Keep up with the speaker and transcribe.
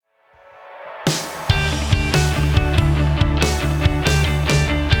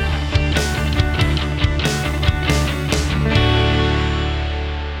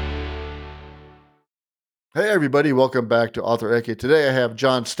everybody. Welcome back to Author Ecke. Today I have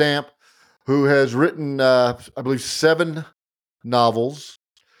John Stamp, who has written, I believe, 7 novels.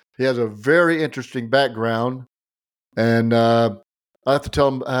 He has a very interesting background. And I have to tell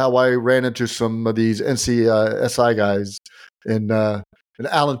him how I ran into some of these NCSI guys in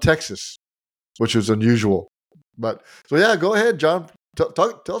Allen, Texas, which was unusual. But so, yeah, go ahead, John.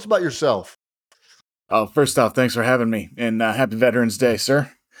 Tell us about yourself. Oh, first off, thanks for having me, and happy Veterans Day, sir.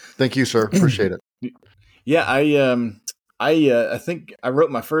 Thank you, sir. Appreciate it. Yeah, I think I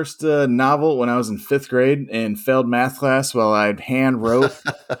wrote my first novel when I was in 5th grade and failed math class while I hand wrote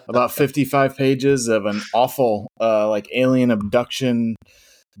about 55 pages of an awful like alien abduction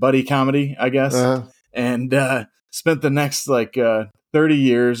buddy comedy, I guess, and spent the next 30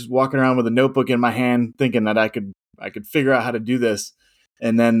 years walking around with a notebook in my hand, thinking that I could figure out how to do this.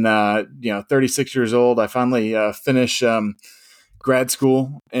 And then 36 years old, I finally finish grad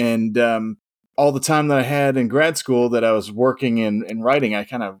school, and all the time that I had in grad school that I was working in writing, I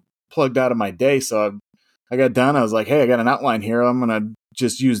kind of plugged out of my day. So I got done. I was like, hey, I got an outline here. I'm going to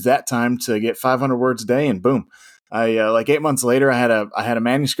just use that time to get 500 words a day. And boom, I 8 months later, I had a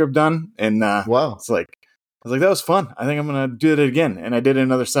manuscript done. And wow, I was like, that was fun. I think I'm going to do it again. And I did it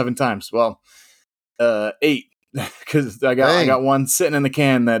another 7 times. Well, 8, because I got one sitting in the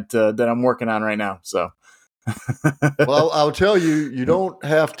can that I'm working on right now. So, well, I'll tell you, you don't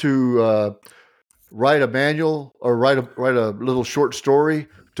have to write a manual or write a little short story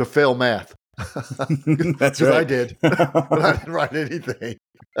to fail math. That's right. I did, but I didn't write anything.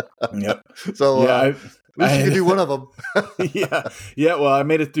 Yep. So at least you can do one of them. Yeah. Well, I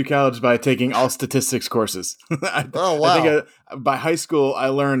made it through college by taking all statistics courses. Oh wow! I think by high school, I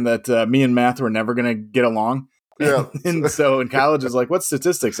learned that me and math were never going to get along. Yeah. And so in college, it's like, what's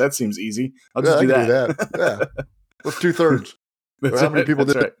statistics? That seems easy. I'll just do that. Yeah. What's 2/3? How many people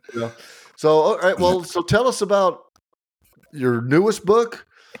did it? You know? So, all right. Well, so tell us about your newest book.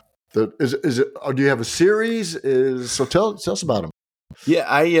 Is it? Or do you have a series? So tell us about them. Yeah,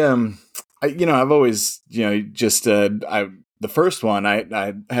 I've always, the first one,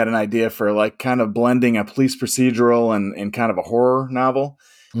 I had an idea for like kind of blending a police procedural and kind of a horror novel.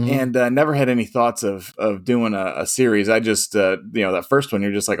 Mm-hmm. And never had any thoughts of doing a series. I just, that first one,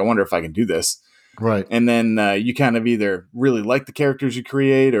 you're just like, I wonder if I can do this. Right. And then you kind of either really like the characters you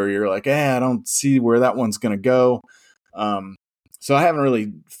create, or you're like, I don't see where that one's going to go. So I haven't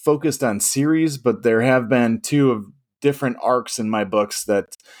really focused on series, but there have been 2 of different arcs in my books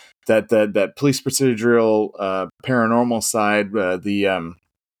that police procedural paranormal side, the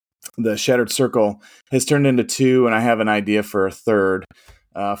Shattered Circle, has turned into 2, and I have an idea for a 3rd.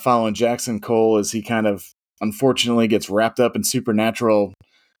 Following Jackson Cole as he kind of unfortunately gets wrapped up in supernatural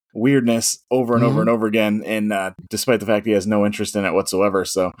weirdness over and over and over again, and despite the fact he has no interest in it whatsoever.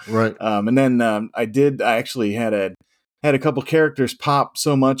 So right. And then I actually had a couple characters pop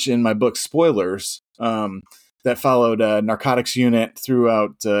so much in my book Spoilers that followed a narcotics unit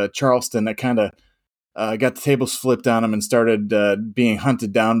throughout Charleston that kind of got the tables flipped on him and started being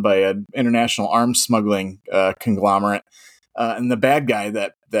hunted down by an international arms smuggling conglomerate. And the bad guy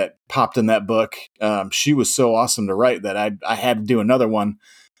that popped in that book, she was so awesome to write that I had to do another one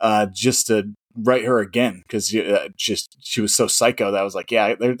just to write her again, because she was so psycho that I was like,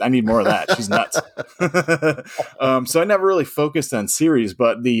 yeah, I need more of that. She's nuts. So I never really focused on series,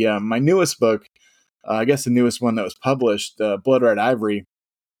 but my newest book, I guess the newest one that was published, Blood Red Ivory,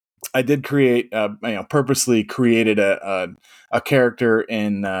 I did create, purposely created a character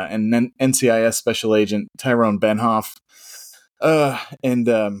in NCIS Special Agent Tyrone Benhoff.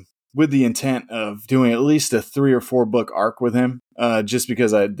 And with the intent of doing at least a 3 or 4 book arc with him, just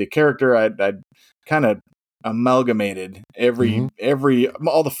because the character I kind of amalgamated all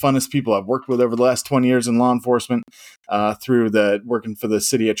the funnest people I've worked with over the last 20 years in law enforcement, through working for the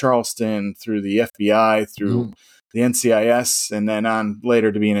city of Charleston, through the FBI, through the NCIS, and then on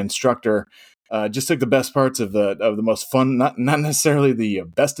later to be an instructor. Just took the best parts of the most fun, not necessarily the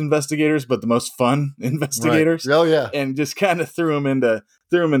best investigators, but the most fun investigators. Right. Oh yeah, and just kind of threw him into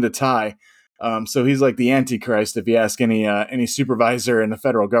Ty. So he's like the Antichrist if you ask any supervisor in the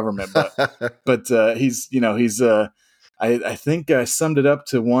federal government. But he's I think I summed it up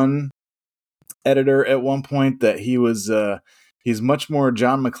to one editor at one point that he's much more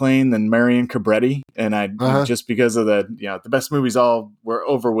John McClane than Marion Cobretti, and just because of the best movies all were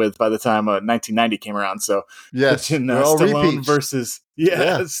over with by the time 1990 came around. So yes, Stallone versus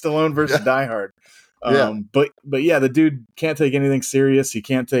Stallone versus Die Hard. But yeah, the dude can't take anything serious. He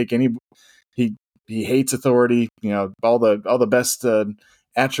can't take any. He hates authority. All the best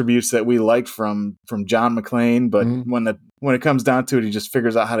attributes that we liked from John McClane. But when it comes down to it, he just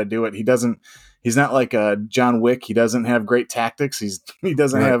figures out how to do it. He doesn't he's not like John Wick. He doesn't have great tactics. He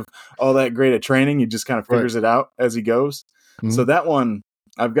doesn't have all that great at training. He just kind of figures it out as he goes. Mm-hmm. So that one,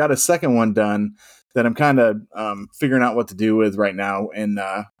 I've got a second one done that I'm kind of figuring out what to do with right now in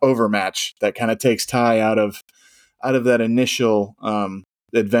Overmatch. That kind of takes Ty out of that initial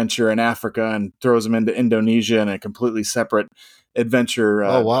adventure in Africa and throws him into Indonesia in a completely separate adventure.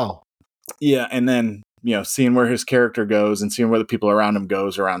 Oh, wow. Yeah. And then, seeing where his character goes and seeing where the people around him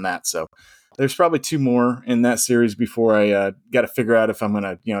goes around that. So there's probably 2 more in that series before I got to figure out if I'm going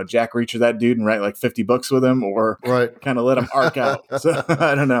to, Jack Reacher that dude and write like 50 books with him or kind of let him arc out. So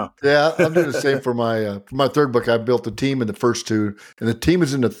I don't know. Yeah, I'm doing the same for my third book. I built the team in the first 2 and the team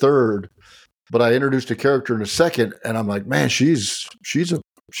is in the third, but I introduced a character in the second and I'm like, man, she's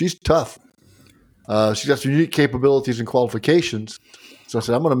tough. She's got some unique capabilities and qualifications. So I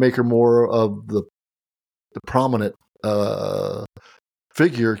said, I'm going to make her more of the prominent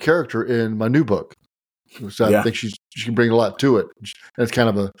character in my new book. So I think she can bring a lot to it. And it's kind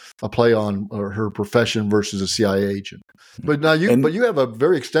of a play on her profession versus a CIA agent. But now you have a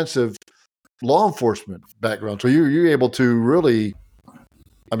very extensive law enforcement background, so you're able to really,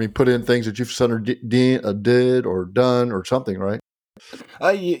 put in things that you've son did or done or something, right?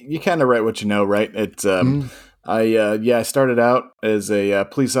 You kind of write what you know, right? It's I started out as a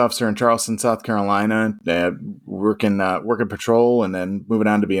police officer in Charleston, South Carolina, working patrol, and then moving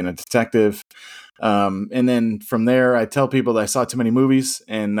on to being a detective. And then from there, I tell people that I saw too many movies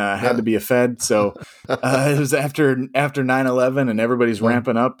and had to be a Fed. So it was after 9/11, and everybody's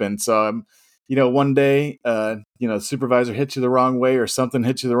ramping up, and so one day, the supervisor hits you the wrong way or something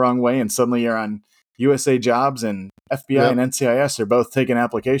hits you the wrong way, and suddenly you're on USA Jobs, and FBI and NCIS are both taking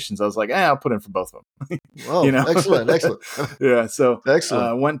applications. I was like, I'll put in for both of them. Oh, excellent. Yeah. So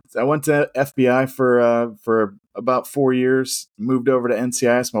excellent. I went to FBI for about 4 years, moved over to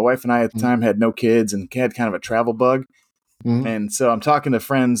NCIS. My wife and I at the time had no kids and had kind of a travel bug. Mm-hmm. And so I'm talking to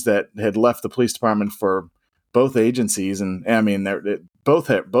friends that had left the police department for both agencies. And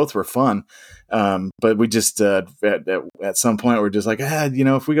both were fun. But we just, at some point we're just like,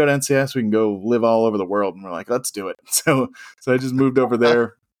 if we go to NCIS, we can go live all over the world. And we're like, let's do it. So I just moved over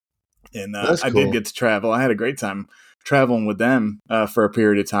there, and I did get to travel. I had a great time traveling with them, for a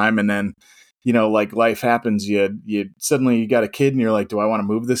period of time. And then, like life happens, you suddenly got a kid and you're like, do I want to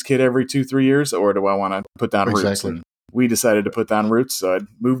move this kid every 2-3 years, or do I want to put down roots? And we decided to put down roots. So I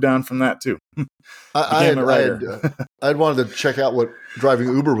moved on from that too. I wanted to check out what driving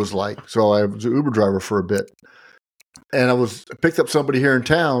Uber was like. So I was an Uber driver for a bit, and I picked up somebody here in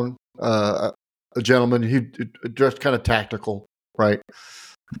town, a gentleman. He dressed kind of tactical, right?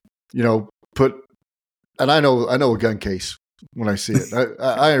 And I know a gun case when I see it.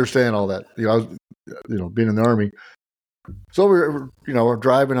 I understand all that. I was, being in the Army. So we're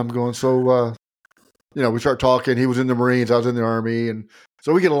driving. I'm going. So we start talking. He was in the Marines. I was in the Army, and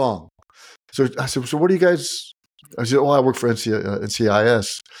so we get along. So I said, so what do you guys? I said, I work for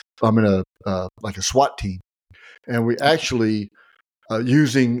NCIS. I'm in a SWAT team, and we actually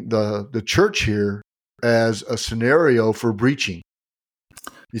using the church here as a scenario for breaching.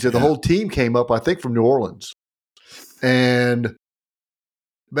 He said the whole team came up, I think, from New Orleans, and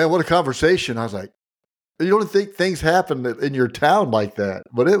man, what a conversation! I was like, you don't think things happen in your town like that,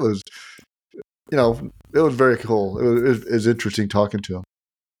 but it was, it was very cool. It was interesting talking to him.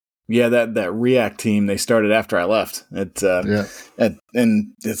 Yeah, that React team, they started after I left. And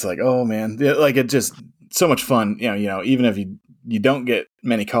it's like, oh man, like it just so much fun. Even if you don't get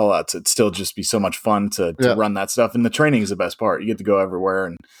many call outs, it'd still just be so much fun to run that stuff. And the training is the best part. You get to go everywhere.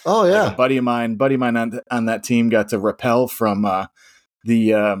 And like a buddy of mine on that team got to rappel from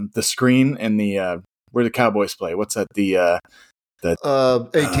the screen and the where the Cowboys play. What's that? The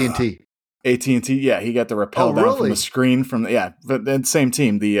AT&T. AT&T, yeah, he got to rappel down from the screen the same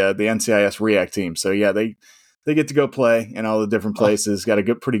team, the NCIS React team. So yeah, they get to go play in all the different places. Got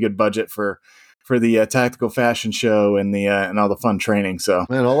a pretty good budget for the tactical fashion show and the and all the fun training. So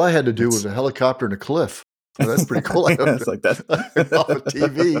man, all I had to do was a helicopter and a cliff. So that's pretty cool. It's like that off of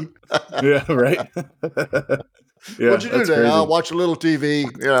TV. Yeah, right. Yeah, what'd you do today? I'll watch a little TV.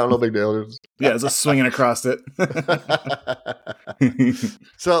 No big deal. Yeah, just swinging across it.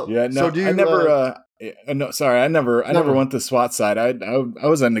 So yeah, no, so do you? I never. I never went the SWAT side. I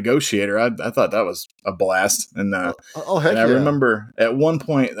was a negotiator. I thought that was a blast. And heck and I remember at one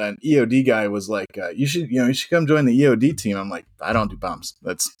point an EOD guy was like, you should come join the EOD team. I'm like, I don't do bombs.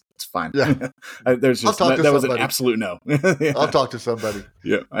 It's fine. Yeah. That was an absolute no. Yeah. I'll talk to somebody.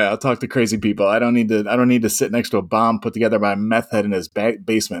 Yeah. I'll talk to crazy people. I don't need to sit next to a bomb put together by a meth head in his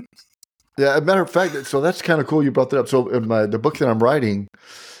basement. Yeah. As a matter of fact, so that's kind of cool you brought that up. So in the book that I'm writing,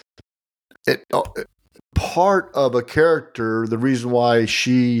 part of a character, the reason why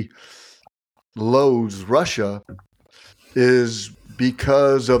she loathes Russia is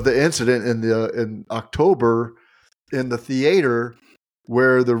because of the incident in October in the theater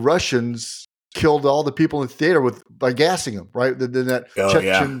where the Russians killed all the people in the theater by gassing them, right? Then that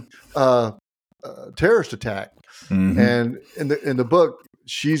Chechen terrorist attack. Mm-hmm. And in the book,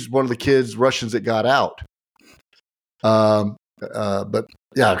 she's one of the kids, Russians, that got out. But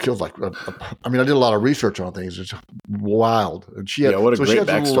yeah, it feels like, I mean, I did a lot of research on things. It's wild. And she had, what a so great she has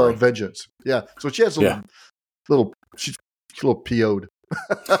a little backstory. vengeance. Yeah. So she has a little, she's a little PO'd.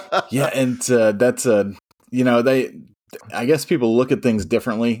 Yeah. And that's, I guess people look at things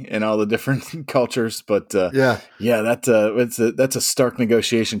differently in all the different cultures, but that's a stark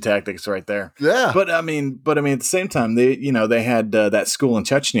negotiation tactics right there. Yeah. But I mean, at the same time, they had that school in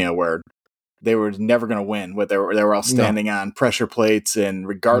Chechnya where they were never going to win. They were all standing on pressure plates, and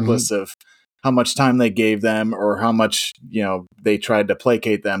regardless of how much time they gave them or how much they tried to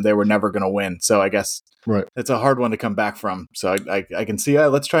placate them, they were never going to win. So I guess it's a hard one to come back from. So I can see.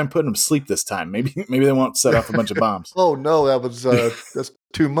 Let's try and put them to sleep this time. Maybe they won't set off a bunch of bombs. Oh no, that's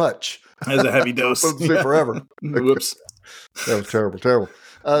too much. That's a heavy dose. Put them to sleep forever. Whoops. That was terrible.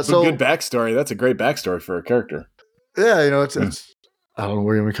 So good backstory. That's a great backstory for a character. Yeah, it's I don't know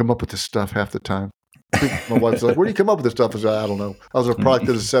where you come up with this stuff half the time. My wife's like, "Where do you come up with this stuff?" I said, "I don't know. I was a product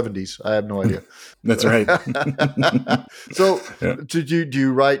of the '70s. I have no idea." That's right. So, do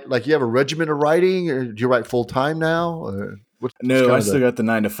you write like you have a regimen of writing, or do you write full time now? No, I still got the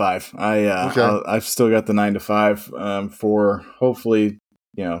 9 to 5. I've still got the 9 to 5 for hopefully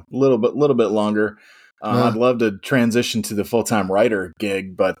a little bit longer. I'd love to transition to the full-time writer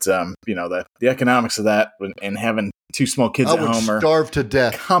gig, but the economics of that and having 2 small kids at home are starve to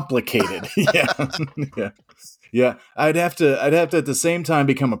death. Complicated. Yeah. I'd have to at the same time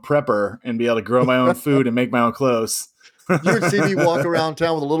become a prepper and be able to grow my own food and make my own clothes. You would see me walk around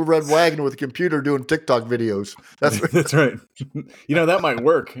town with a little red wagon with a computer doing TikTok videos. That's right. That might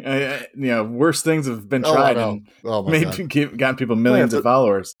work. Worse things have been tried and gotten people millions of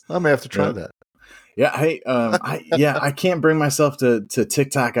followers. I may have to try that. Yeah. Hey, I can't bring myself to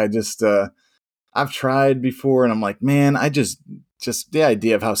TikTok. I just, I've tried before and I'm like, man, I just the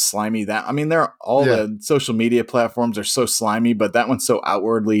idea of how slimy that, I mean, the social media platforms are so slimy, but that one's so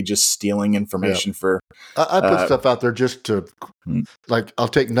outwardly just stealing information for. I put stuff out there just to like, I'll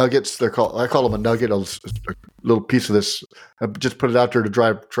take nuggets. I call them a nugget, a little piece of this, I just put it out there to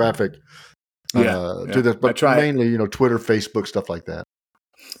drive traffic. Do this, but mainly, Twitter, Facebook, stuff like that.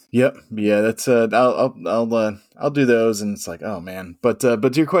 Yep. Yeah. That's I'll do those, and it's like, oh man. But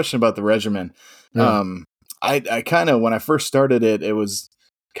to your question about the regimen, I kind of, when I first started it was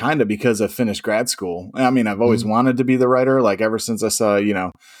kind of because I finished grad school. I mean, I've always wanted to be the writer, like ever since I saw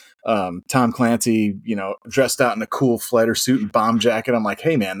Tom Clancy, dressed out in a cool fighter suit and bomb jacket. I'm like,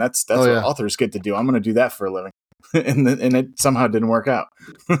 hey man, that's what authors get to do. I'm going to do that for a living, and it somehow didn't work out.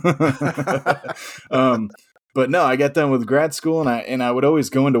 But no, I got done with grad school, and I would always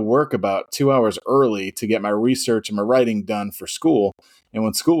go into work about 2 hours early to get my research and my writing done for school. And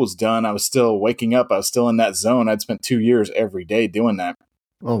when school was done, I was still waking up. I was still in that zone. I'd spent 2 years every day doing that.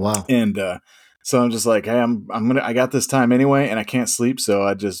 Oh wow! And so I'm just like, hey, I got this time anyway, and I can't sleep. So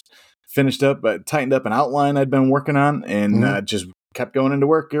I just finished up, but tightened up an outline I'd been working on, and just kept going into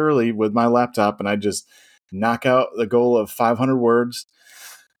work early with my laptop, and I just knock out the goal of 500 words.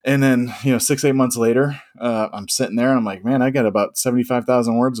 And then, 6-8 months later, I'm sitting there and I'm like, man, I got about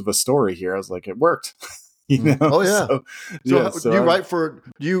 75,000 words of a story here. I was like, it worked. Oh yeah. So do you write for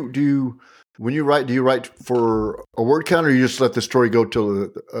when you write? Do you write for a word count, or you just let the story go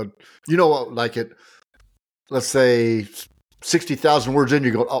till let's say 60,000 words in,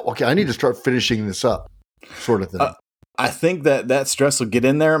 you go, oh, okay, I need to start finishing this up, sort of thing. I think that stress will get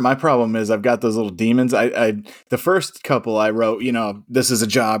in there. My problem is I've got those little demons. The first couple I wrote, this is a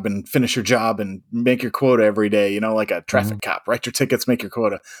job and finish your job and make your quota every day, like a traffic cop, write your tickets, make your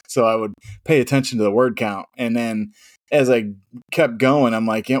quota. So I would pay attention to the word count. And then as I kept going, I'm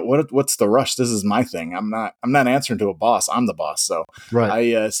like, what's the rush? This is my thing. I'm not answering to a boss. I'm the boss. So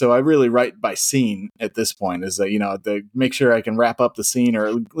I really write by scene at this point, is that, to make sure I can wrap up the scene, or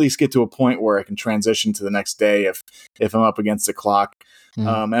at least get to a point where I can transition to the next day if I'm up against the clock.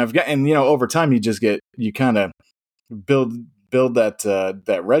 And over time you kind of build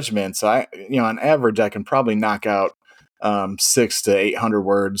that regimen. So on average, I can probably knock out 600 to 800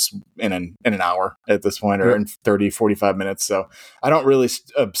 words in an hour at this point, or in 30, 45 minutes. So I don't really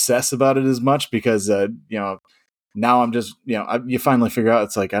obsess about it as much, because, now I'm just, you finally figure out,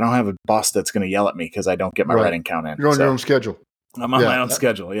 it's like, I don't have a boss that's going to yell at me because I don't get my writing count in. You're on your own schedule. I'm on my own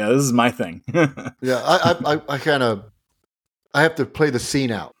schedule. Yeah, this is my thing. Yeah, I kind of I have to play the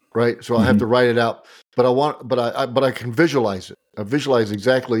scene out, right? So I have to write it out, but I can visualize it. I visualize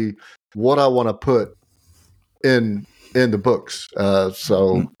exactly what I want to put in the books.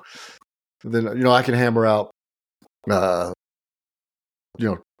 So then I can hammer out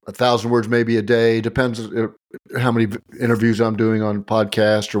 1,000 words maybe a day. Depends how many interviews I'm doing on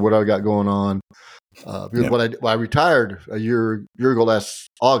podcast or what I got going on. Because when I retired a year ago last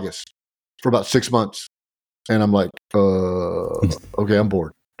August for about 6 months, and I'm like, okay, I'm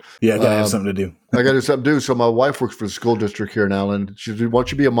bored. Yeah, I gotta have something to do. I gotta do something to do. So my wife works for the school district here in Allen. She said, "Why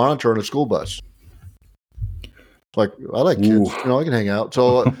don't you be a monitor on a school bus?" Like, I like kids, I can hang out.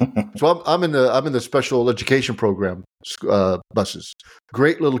 So I'm in the special education program buses.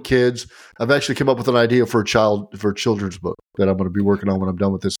 Great little kids. I've actually come up with an idea for a children's book that I'm going to be working on when I'm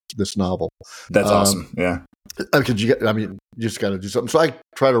done with this novel. That's awesome. Yeah. Because you just got to do something. So I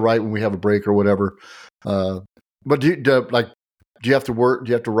try to write when we have a break or whatever. But do you have to work? Do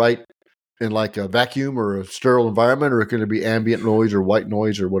you have to write in like a vacuum or a sterile environment, or can it be ambient noise or white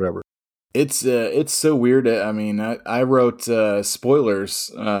noise or whatever? It's so weird. I mean, I wrote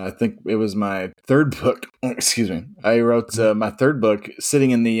spoilers. I think it was my third book. Excuse me. I wrote my third book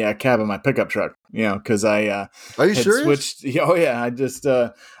sitting in the cab of my pickup truck. Because I are you serious? Switched. Oh yeah,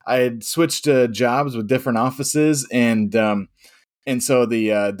 I had switched jobs with different offices, and so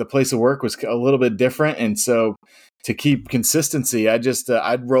the place of work was a little bit different, and so to keep consistency,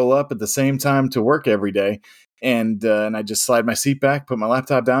 I'd roll up at the same time to work every day. And I just slide my seat back, put my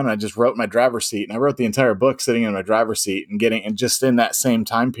laptop down, and I just wrote my driver's seat. And I wrote the entire book sitting in my driver's seat and just in that same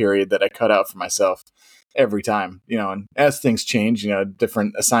time period that I cut out for myself every time, and as things change,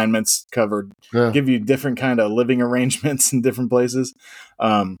 different assignments covered, give you different kind of living arrangements in different places.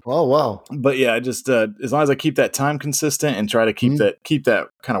 Oh, wow. But yeah, just as long as I keep that time consistent and try to keep that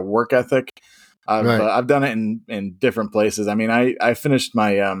kind of work ethic, I've done it in different places. I mean, I finished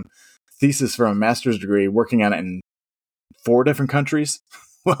my thesis for a master's degree working on it in 4 different countries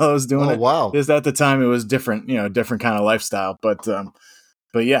while I was doing it. Wow. Because at the time it was different, different kind of lifestyle. But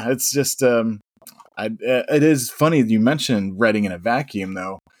yeah, it's just, it is funny that you mentioned writing in a vacuum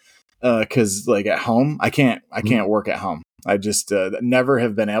though. Cause like at home, I can't work at home. I just, never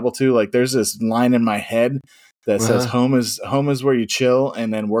have been able to. Like there's this line in my head that says home is where you chill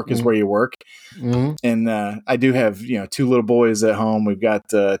and then work is where you work. And I do have 2 little boys at home. We've got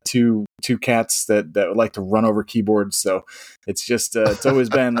two cats that like to run over keyboards. So it's just it's always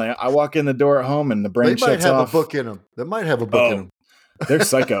been like I walk in the door at home and the brain shuts off. They might have a book in them. They might have a book in them. They're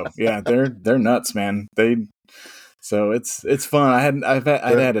psycho. Yeah, they're nuts, man. So it's fun. I've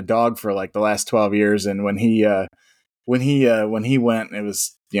had a dog for like the last 12 years, and when he went, it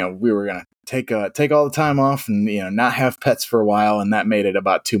was we were gonna take all the time off and not have pets for a while, and that made it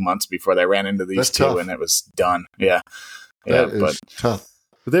about 2 months before they ran into these two, and it was done. Yeah, but tough.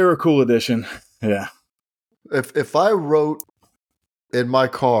 But they were a cool addition. Yeah. If I wrote in my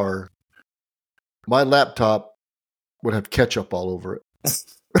car, my laptop would have ketchup all over it.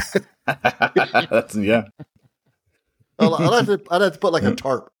 Yeah. I'd have to put like a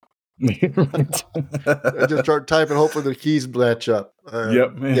tarp. I just start typing, hopefully the keys match up.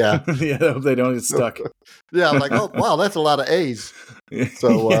 Yep. Yeah. Yeah. I hope they don't get stuck. Yeah. I'm like, oh wow, that's a lot of A's.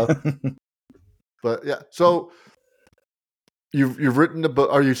 So, but yeah. So you've written the book.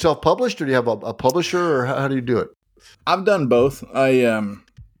 Are you self-published, or do you have a publisher, or how do you do it? I've done both.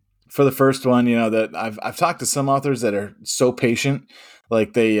 For the first one, that I've talked to some authors that are so patient.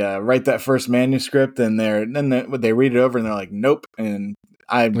 Like they write that first manuscript and they read it over and they're like, nope. And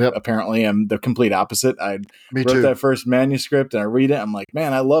I apparently am the complete opposite. I wrote that first manuscript and I read it. I'm like,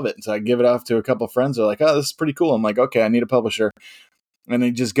 man, I love it. And so I give it off to a couple of friends. They're like, oh, this is pretty cool. I'm like, okay, I need a publisher. And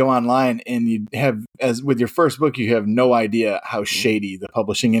then just go online and you have, as with your first book, you have no idea how shady the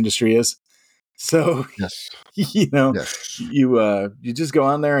publishing industry is. So, you just go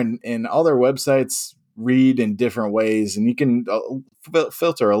on there and all their websites read in different ways, and you can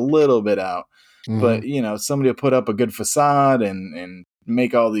filter a little bit out. But somebody will put up a good facade and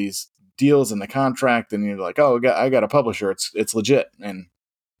make all these deals in the contract, and you're like, oh, I got a publisher, it's legit. And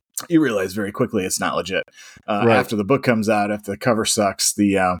you realize very quickly it's not legit. After the book comes out, after the cover sucks,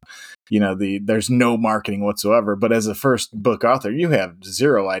 there's no marketing whatsoever. But as a first book author, you have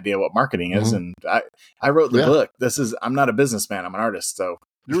zero idea what marketing is. And I wrote the book. I'm not a businessman, I'm an artist. So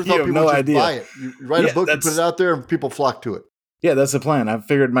you thought people no idea. Buy it. You write a book, you put it out there, and people flock to it. Yeah, that's the plan. I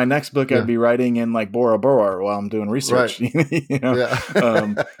figured my next book Yeah. I'd be writing in like Bora Bora while I'm doing research. Right.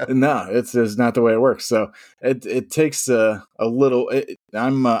 Yeah. No, it's not the way it works. So it takes a little.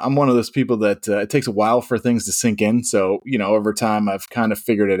 I'm one of those people that it takes a while for things to sink in. So over time I've kind of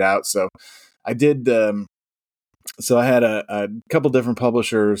figured it out. So I did. So I had a couple different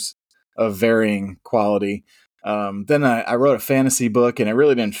publishers of varying quality. Then I wrote a fantasy book, and it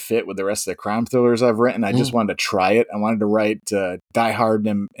really didn't fit with the rest of the crime thrillers I've written. I just wanted to try it. I wanted to write Die Hard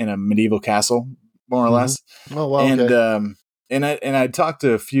in a medieval castle, more or less. Oh wow. And Okay. and I talked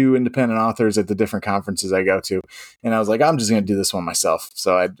to a few independent authors at the different conferences I go to, and I was like, I'm just going to do this one myself.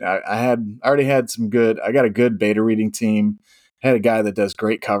 So I already had I got a good beta reading team. Had a guy that does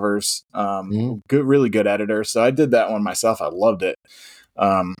great covers, really good editor. So I did that one myself. I loved it.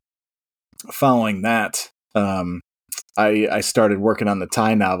 Following that, I started working on the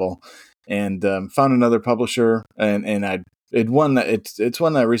Thai novel, and found another publisher, and it's one that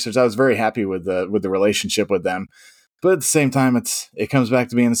I researched. I was very happy with the relationship with them, but at the same time, it comes back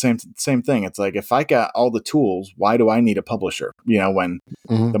to being the same thing. It's like, if I got all the tools, why do I need a publisher? When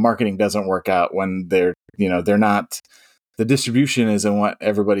the marketing doesn't work out, when they're not. The distribution isn't what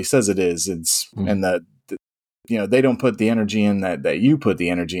everybody says it is. And they don't put the energy in that you put the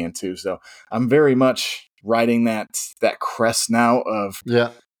energy into. So I'm very much riding that crest now of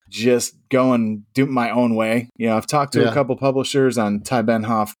just going do my own way. I've talked to a couple publishers on Ty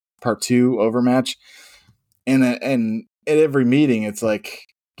Benhoff Part 2 Overmatch, and at every meeting it's like,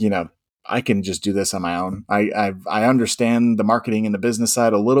 I can just do this on my own. I understand the marketing and the business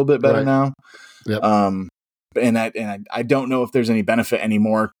side a little bit better now. Yep. And I don't know if there's any benefit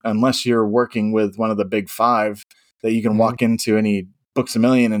anymore unless you're working with one of the big five that you can walk into any Books A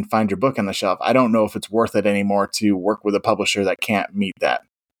Million and find your book on the shelf. I don't know if it's worth it anymore to work with a publisher that can't meet that.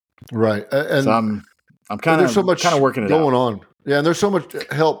 Right. And so I'm kind of so much working it going out. on. Yeah, and there's so much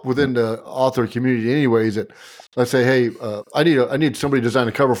help within the author community, anyways. That let's say, hey, I need somebody to design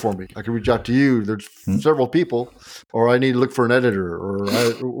a cover for me. I can reach out to you. There's several people, or I need to look for an editor, or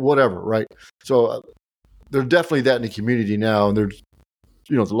whatever. Right. So there's definitely that in the community now, and there's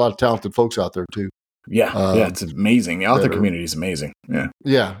a lot of talented folks out there too. Yeah, it's amazing. The author community is amazing.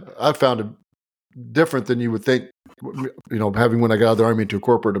 Yeah, I found it different than you would think. Having when I got out of the Army into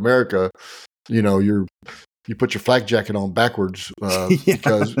corporate America, you put your flak jacket on backwards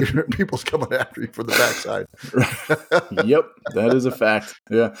because people's coming after you from the backside. Yep, that is a fact.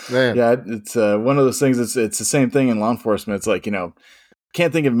 Yeah, man. Yeah, it's one of those things. It's the same thing in law enforcement. It's like,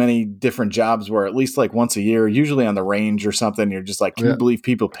 can't think of many different jobs where at least like once a year, usually on the range or something, you're just like, can you believe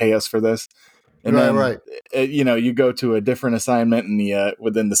people pay us for this? And then, you go to a different assignment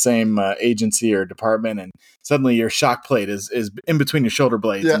within the same agency or department, and suddenly your shock plate is in between your shoulder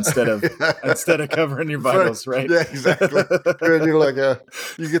blades instead of covering your vitals, right? Yeah, exactly. And you're like,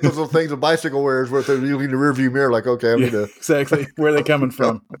 you get those little things with bicycle wearers where you look in the rearview mirror, like, okay, I need to exactly. Where are they coming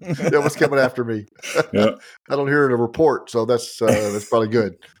from? What's coming after me? Yeah. I don't hear it in a report, so that's probably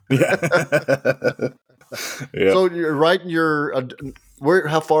good. Yeah. So you're writing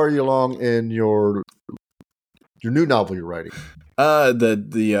how far are you along in your new novel you're writing?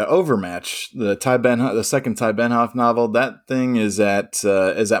 The Overmatch, the second Ty Benhoff novel, that thing is at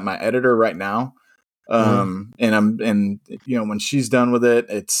my editor right now. And when she's done with it,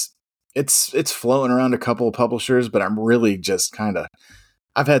 it's floating around a couple of publishers, but I'm really just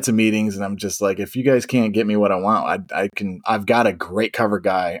I've had some meetings, and I'm just like, if you guys can't get me what I want, I've got a great cover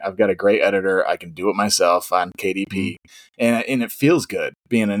guy. I've got a great editor. I can do it myself on KDP. And it feels good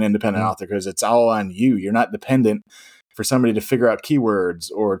being an independent author because it's all on you. You're not dependent for somebody to figure out keywords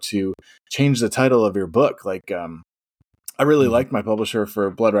or to change the title of your book. Like, I really liked my publisher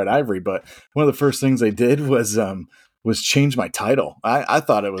for Blood Red Ivory, but one of the first things they did was change my title. I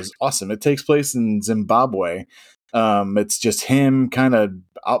thought it was awesome. It takes place in Zimbabwe. It's just him kind of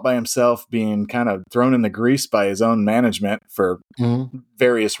out by himself, being kind of thrown in the grease by his own management for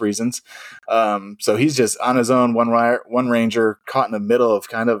various reasons. So he's just on his own, one ranger caught in the middle of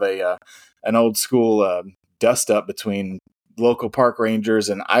kind of an old school dust up between local park rangers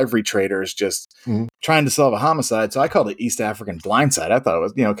and ivory traders, just trying to solve a homicide. So I called it East African Blindside. I thought it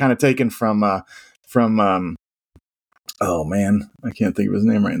was, kind of taken from oh man, I can't think of his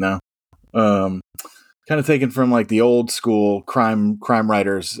name right now. Kind of taken from like the old school crime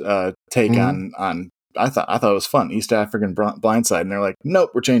writers take on. I thought it was fun, East African Blindside, and they're like,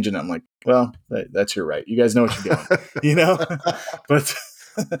 nope, we're changing it. I'm like, well, that's your right. You guys know what you're doing,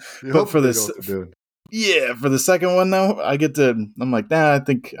 But for this, for the second one though, I'm like, nah, I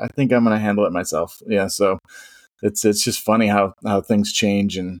think I'm gonna handle it myself. Yeah, so it's just funny how things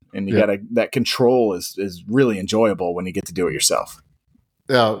change, and you gotta, that control is really enjoyable when you get to do it yourself.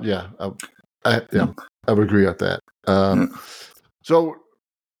 Yeah. I would agree with that. So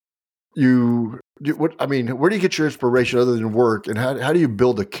where do you get your inspiration other than work, and how do you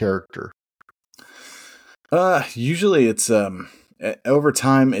build a character? Usually it's over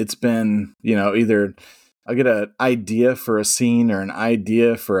time it's been, either I'll get an idea for a scene or an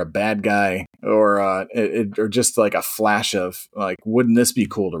idea for a bad guy, or or just like a flash of like, wouldn't this be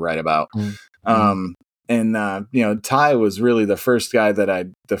cool to write about? Mm-hmm. And Ty was really the first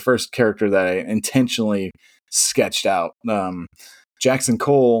character that I intentionally sketched out. Jackson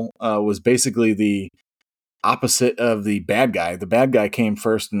Cole was basically the opposite of the bad guy. The bad guy came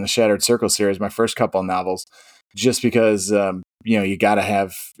first in the Shattered Circle series, my first couple of novels, just because you got to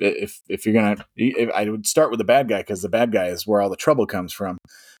have, if you're gonna, I would start with the bad guy because the bad guy is where all the trouble comes from.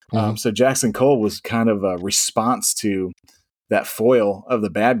 Mm-hmm. So Jackson Cole was kind of a response to that foil of the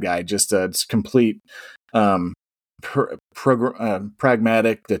bad guy, just a complete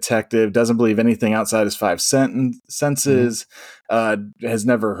pragmatic detective, doesn't believe anything outside his five senses, has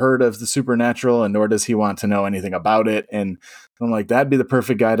never heard of the supernatural, and nor does he want to know anything about it. And I'm like, that'd be the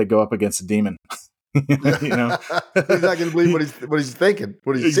perfect guy to go up against a demon. He's not going to believe what he's thinking.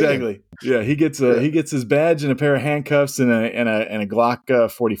 What he's exactly. Seeing. Yeah, he gets his badge and a pair of handcuffs and a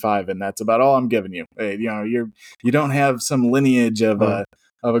Glock 45, and that's about all I'm giving you. You don't have some lineage of a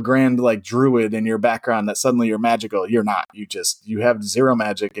grand like druid in your background that suddenly you're magical. You're not. You have zero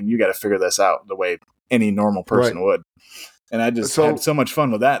magic, and you got to figure this out the way any normal person would. And I just had so much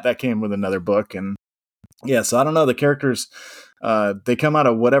fun with that. That came with another book, and yeah. So I don't know, the characters. They come out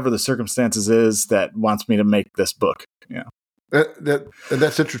of whatever the circumstances is that wants me to make this book. Yeah,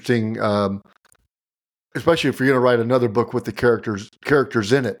 that's interesting. Especially if you're going to write another book with the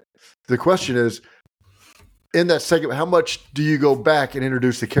characters in it. The question is, in that segment, how much do you go back and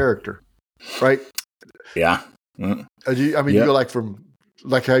introduce the character? Right? Yeah. You go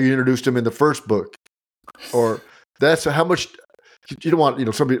like how you introduced him in the first book, or that's how much. You don't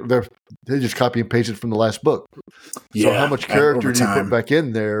want, somebody, they just copy and paste it from the last book. So how much character do you put back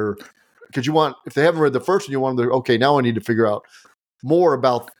in there? Because if they haven't read the first one, you want them to, okay, now I need to figure out more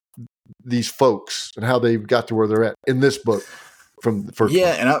about these folks and how they got to where they're at in this book from the first one.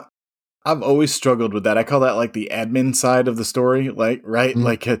 Yeah, and I've always struggled with that. I call that like the admin side of the story, like, right? Mm-hmm.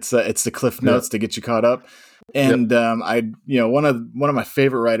 Like it's the cliff notes to get you caught up. And one of my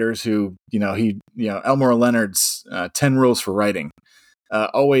favorite writers who, Elmore Leonard's 10 Rules for Writing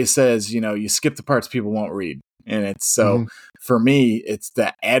always says, you skip the parts people won't read. And it's so for me, it's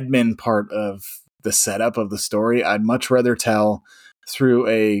the admin part of the setup of the story. I'd much rather tell through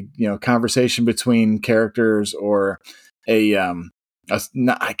a, conversation between characters, or I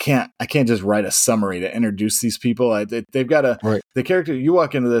can't just write a summary to introduce these people. They've got the character, you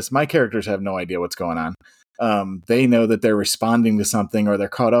walk into this, my characters have no idea what's going on. They know that they're responding to something or they're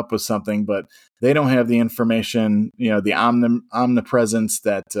caught up with something, but they don't have the information, the omnipresence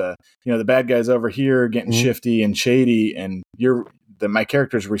that, the bad guy's over here getting shifty and shady, and my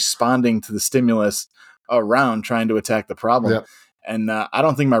character's responding to the stimulus around trying to attack the problem. Yep. And I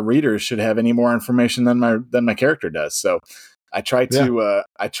don't think my readers should have any more information than my character does. So I try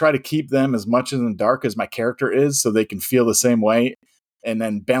to keep them as much in the dark as my character is, so they can feel the same way, and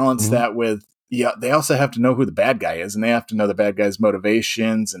then balance that with, they also have to know who the bad guy is, and they have to know the bad guy's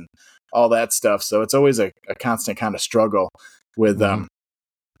motivations and all that stuff. So it's always a constant kind of struggle with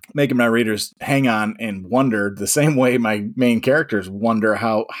making my readers hang on and wonder the same way my main characters wonder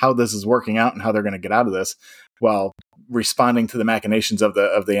how this is working out and how they're going to get out of this, while responding to the machinations of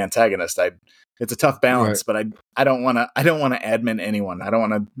the antagonist. It's a tough balance, but I don't want to admin anyone. I don't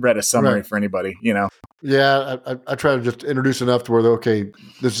want to read a summary for anybody, Yeah, I try to just introduce enough to where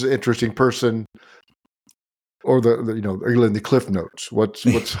this is an interesting person, or the cliff notes. What's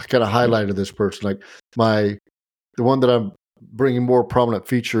kind of highlighted this person? Like the one that I'm bringing more prominent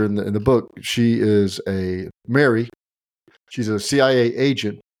feature in the book. She is Mary. She's a CIA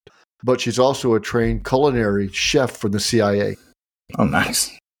agent, but she's also a trained culinary chef for the CIA. Oh,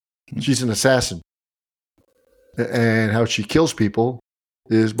 nice. She's an assassin, and how she kills people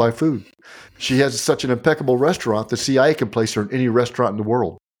is by food. She has such an impeccable restaurant, the CIA can place her in any restaurant in the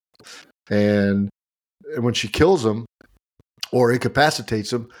world. And when she kills them or incapacitates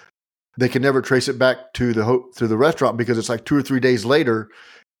them, they can never trace it back to the restaurant, because it's like 2 or 3 days later,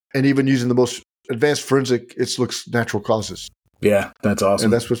 and even using the most advanced forensic, it looks natural causes. Yeah, that's awesome.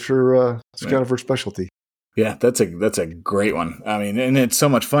 And that's what's kind of her specialty. Yeah, that's a great one. I mean, and it's so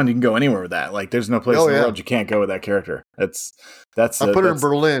much fun. You can go anywhere with that. Like, there's no place in the world you can't go with that character. I put her in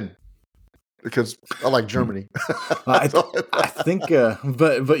Berlin, because I like Germany. I think,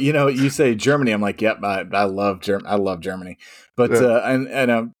 but you say Germany, I'm like, yep, I love I love Germany. But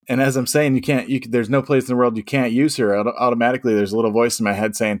and as I'm saying, there's no place in the world you can't use her. Automatically, there's a little voice in my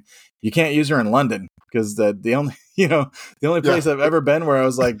head saying you can't use her in London, because the only place I've ever been where I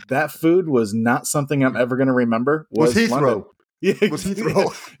was like, that food was not something I'm ever going to remember was Heathrow. London. Yeah, was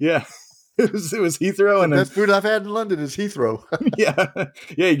Heathrow. Yeah. It was Heathrow, and the best food I've had in London is Heathrow. yeah.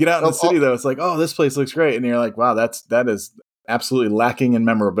 You get out in the city though, it's like, oh, this place looks great, and you're like, wow, that is absolutely lacking in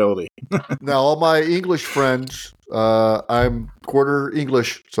memorability. Now, all my English friends, I'm quarter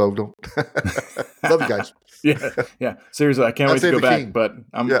English, so don't love you guys. Yeah. Seriously, I can't wait to go back. King. But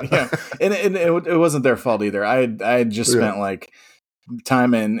and it wasn't their fault either. I had just spent like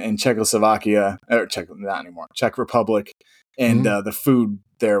time in Czechoslovakia, or not anymore, Czech Republic, and the food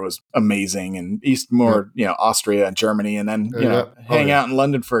there was amazing, and Austria and Germany, and then hang out in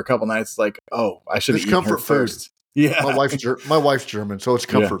London for a couple nights. Like, oh, I should have eaten comfort food first. Yeah, my wife's German, so it's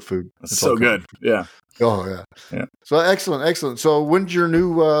comfort food. It's so good. Yeah. Oh yeah. So excellent. So when's your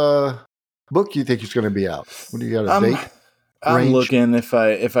new book you think is going to be out? When do you got a date? I'm looking if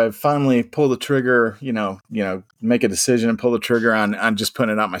I finally pull the trigger, make a decision and pull the trigger on just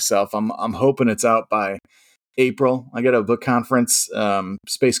putting it out myself. I'm hoping it's out by April. I got a book conference,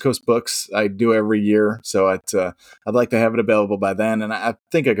 Space Coast Books, I do every year, so I'd like to have it available by then, and I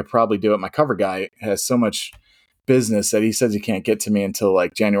think I could probably do it. My cover guy has so much business that he says he can't get to me until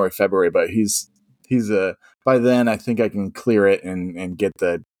like January, February, but he's by then I think I can clear it and get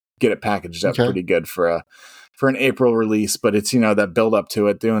it packaged up pretty good for an April release. But it's that build up to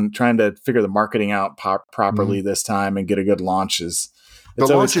it, trying to figure the marketing out properly this time and get a good launch is. The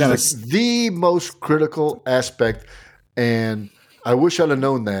launch is the most critical aspect, and I wish I'd have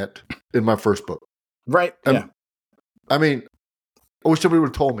known that in my first book. Right. Yeah. I mean, I wish somebody would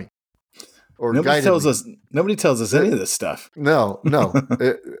have told me. Or nobody tells us any of this stuff. No,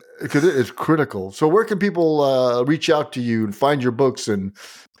 because it is critical. So where can people reach out to you and find your books? And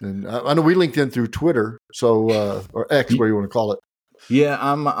I know we linked in through Twitter, so or X, whatever you want to call it. Yeah,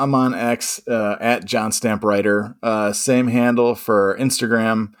 I'm on X at John Stamp Writer. Same handle for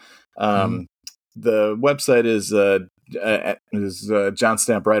Instagram. The website is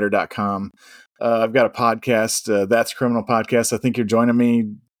johnstampriter.com. I've got a podcast, That's Criminal Podcast. I think you're joining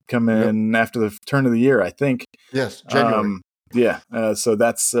me coming after the turn of the year, I think. Yes, January. So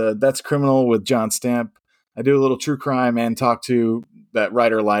that's Criminal with John Stamp. I do a little true crime and talk to that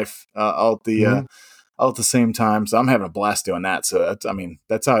writer life all at the same time. So I'm having a blast doing that. So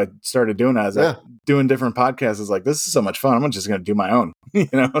that's how I started doing it. As doing different podcasts. It's like, this is so much fun. I'm just going to do my own,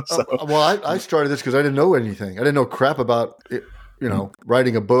 So. I started this because I didn't know anything. I didn't know crap about it,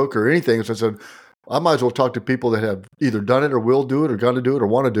 writing a book or anything. So I said, I might as well talk to people that have either done it or will do it or going to do it or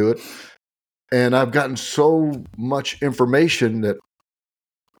want to do it. And I've gotten so much information that,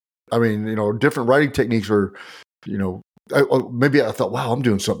 different writing techniques are, maybe I thought, wow, I'm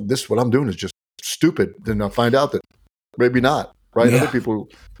doing something. What I'm doing is just stupid. Then I find out that maybe not. Right? Yeah. Other people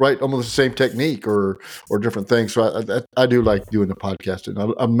write almost the same technique or different things. So I do like doing the podcast, and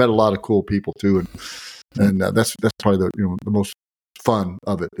I've met a lot of cool people too, and that's probably the most fun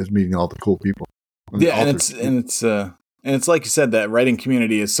of it is meeting all the cool people. And it's like you said, that writing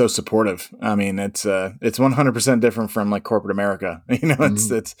community is so supportive. I mean, it's 100% different from like corporate America.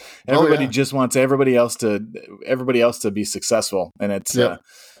 It's everybody just wants everybody else to be successful, and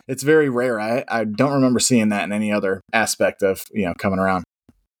it's very rare. I don't remember seeing that in any other aspect of coming around.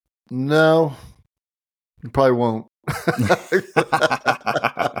 No, you probably won't.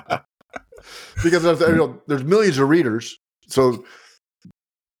 Because there's millions of readers, so.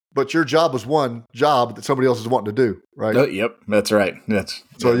 But your job was one job that somebody else is wanting to do, right? Oh, yep, that's right.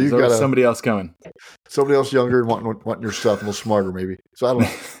 So you got somebody else coming, somebody else younger and wanting your stuff, a little smarter, maybe. So I don't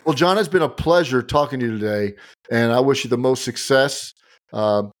know. Well, John, it's been a pleasure talking to you today, and I wish you the most success.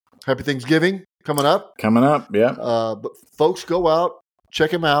 Happy Thanksgiving coming up. Yeah. But folks, go out,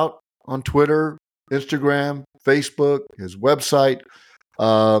 check him out on Twitter, Instagram, Facebook, his website,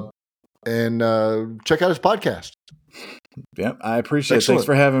 and check out his podcast. Yeah, I appreciate it. Thanks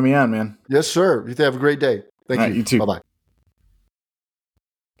for having me on, man. Yes, sir. You have a great day. Thank you. You too. Bye-bye.